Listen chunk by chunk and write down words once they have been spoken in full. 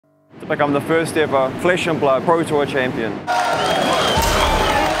to become the first ever Flesh and Blood Pro Tour champion.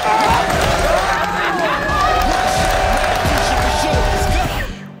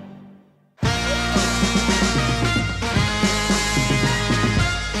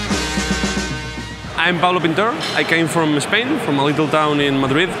 I'm Pablo Pintor. I came from Spain, from a little town in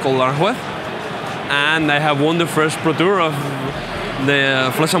Madrid called Aranjuez, and I have won the first Pro Tour of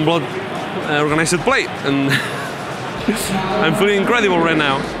the Flesh and Blood organized play, and I'm feeling incredible right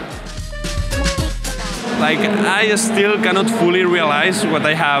now. Like, I still cannot fully realize what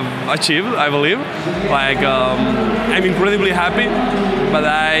I have achieved, I believe. Like, I'm incredibly happy, but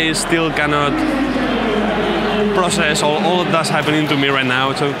I still cannot process all that's happening to me right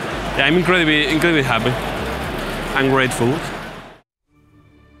now. So, yeah, I'm incredibly happy and grateful.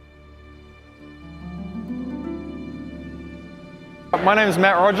 My name is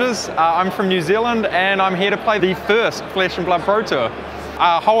Matt Rogers. I'm from New Zealand and I'm here to play the first Flesh and Blood Pro Tour.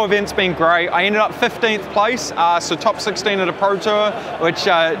 Whole event's been great. I ended up 15th place, so top 16 at a Pro Tour, which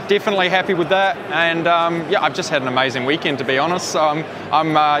definitely happy with that. And yeah, I've just had an amazing weekend, to be honest. So I'm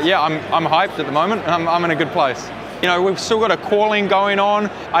hyped at the moment. I'm in a good place. You know, we've still got a call-in going on.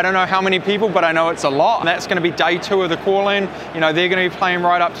 I don't know how many people, but I know it's a lot. And that's going to be day 2 of the call-in. You know, they're going to be playing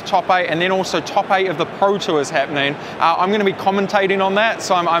right up to top 8, and then also top 8 of the Pro Tour is happening. I'm going to be commentating on that,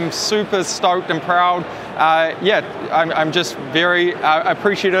 so I'm super stoked and proud. Yeah, I'm just very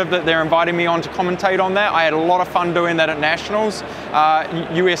appreciative that they're inviting me on to commentate on that. I had a lot of fun doing that at Nationals,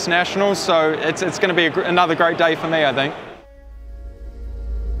 US Nationals, so it's going to be another great day for me, I think.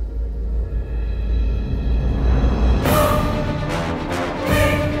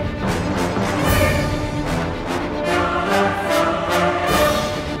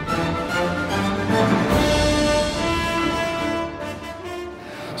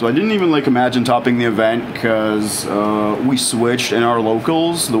 So I didn't even imagine topping the event because we switched in our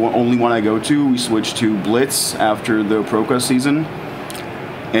locals. The only one I go to, we switched to Blitz after the ProQuest season,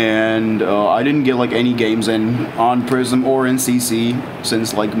 and I didn't get any games in on Prism or in CC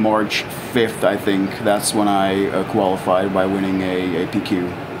since March 5th, I think. That's when I qualified by winning a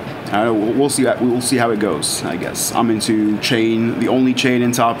PQ. I don't know, we'll see how it goes. I guess I'm into chain, the only chain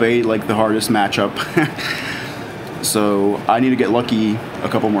in top 8, the hardest matchup. So I need to get lucky a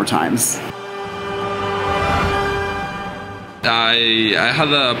couple more times. I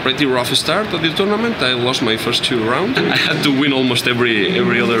had a pretty rough start at the tournament. I lost my first 2 rounds. I had to win almost every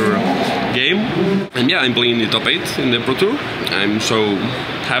other game. And yeah, I'm playing the top 8 in the Pro Tour. I'm so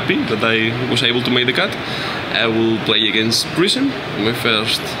happy that I was able to make the cut. I will play against Prism, my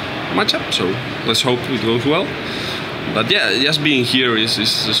first matchup, so let's hope it goes well. But yeah, just being here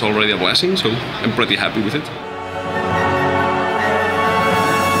is already a blessing, so I'm pretty happy with it.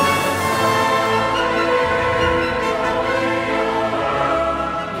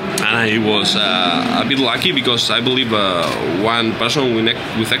 I was a bit lucky because I believe one person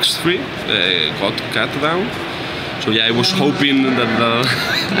with X3 got cut down. So yeah, I was hoping that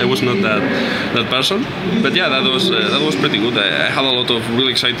I was not that person. But yeah, that was pretty good. I had a lot of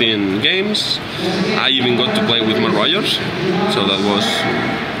really exciting games. I even got to play with Matt Rogers, so that was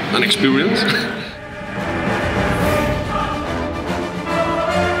an experience.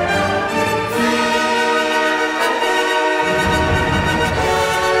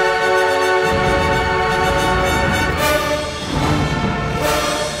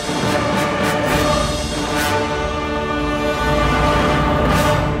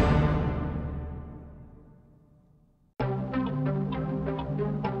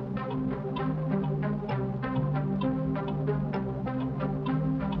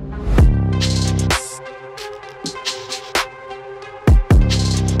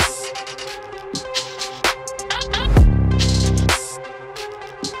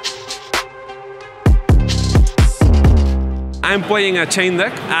 I'm playing a chain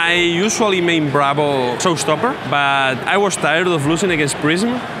deck. I usually main Bravo Showstopper, but I was tired of losing against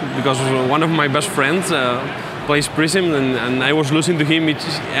Prism because one of my best friends plays Prism and I was losing to him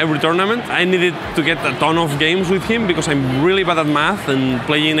every tournament. I needed to get a ton of games with him because I'm really bad at math, and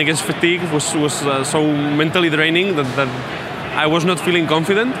playing against Fatigue was so mentally draining that I was not feeling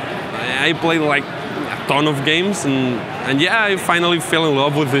confident. I played a ton of games and yeah, I finally fell in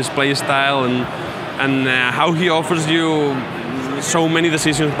love with his play style and how he offers you so many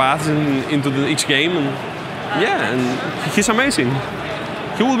decision paths into each game, and yeah, and he's amazing.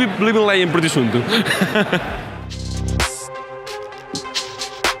 He will be living legend pretty soon too.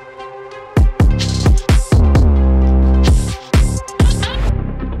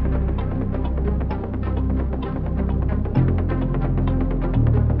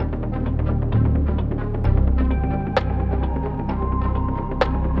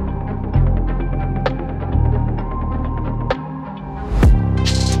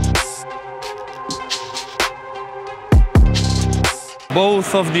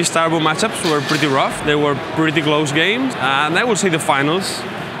 Both of the Starbuck matchups were pretty rough. They were pretty close games, and I would say the finals.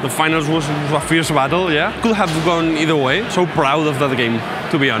 The finals was a fierce battle, yeah. Could have gone either way. So proud of that game,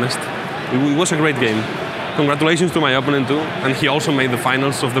 to be honest. It was a great game. Congratulations to my opponent too, and he also made the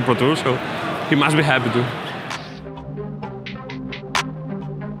finals of the Pro Tour, so he must be happy too.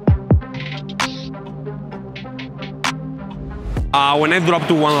 When I dropped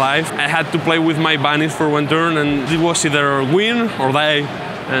to 1 life, I had to play with my bunnies for 1 turn, and it was either win or die.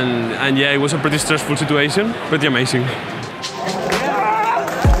 And yeah, it was a pretty stressful situation, pretty amazing.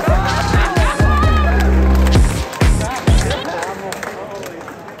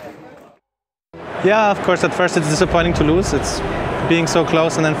 Yeah, of course, at first it's disappointing to lose. It's being so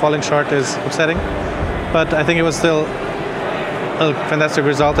close and then falling short is upsetting. But I think it was still a fantastic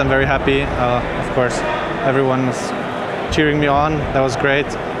result. I'm very happy. Of course, everyone was cheering me on. That was great.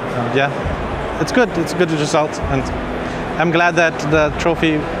 Yeah, it's good. It's a good result, and I'm glad that the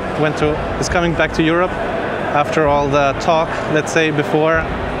trophy is coming back to Europe after all the talk, let's say, before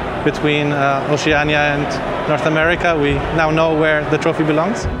between Oceania and North America. We now know where the trophy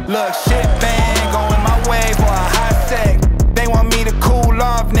belongs. Look, shit bang, going my way for a hot sec. They want me to cool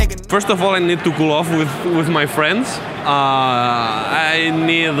off, nigga. First of all, I need to cool off with my friends. I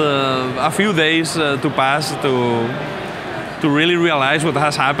need a few days to pass to really realize what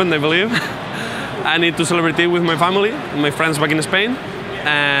has happened, I believe. I need to celebrate it with my family, my friends back in Spain.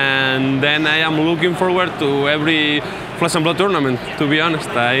 And then I am looking forward to every Flesh and Blood tournament, to be honest.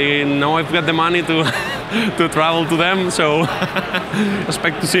 I know I've got the money to travel to them, so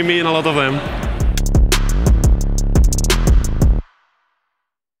expect to see me in a lot of them.